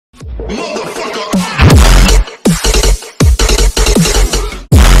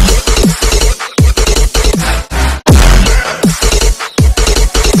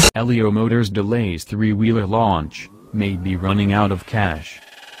Elio Motors delays three-wheeler launch, may be running out of cash.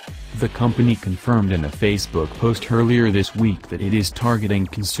 The company confirmed in a Facebook post earlier this week that it is targeting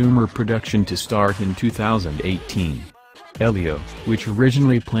consumer production to start in 2018. Elio, which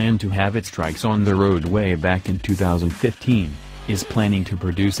originally planned to have its trikes on the road way back in 2015, is planning to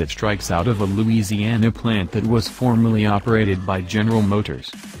produce its trikes out of a Louisiana plant that was formerly operated by General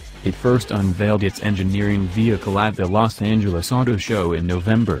Motors. It first unveiled its engineering vehicle at the Los Angeles Auto Show in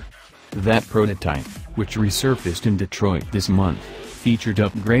November. That prototype, which resurfaced in Detroit this month, featured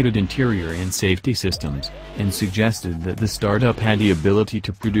upgraded interior and safety systems, and suggested that the startup had the ability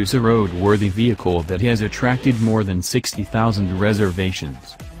to produce a roadworthy vehicle that has attracted more than 60,000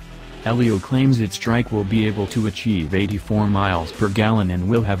 reservations. Elio claims its trike will be able to achieve 84 miles per gallon and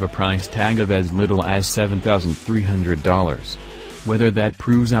will have a price tag of as little as $7,300. Whether that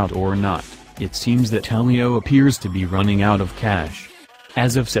proves out or not, it seems that Elio appears to be running out of cash.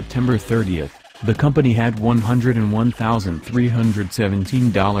 As of September 30th, the company had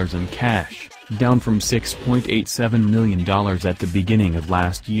 $101,317 in cash, down from $6.87 million at the beginning of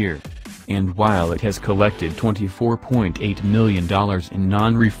last year. And while it has collected $24.8 million in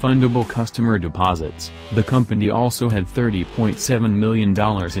non-refundable customer deposits, the company also had $30.7 million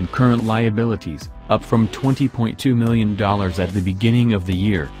in current liabilities, up from $20.2 million at the beginning of the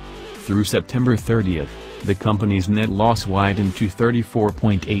year. Through September 30th, the company's net loss widened to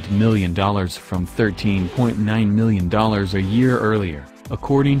 $34.8 million from $13.9 million a year earlier,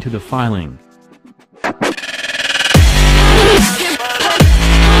 according to the filing.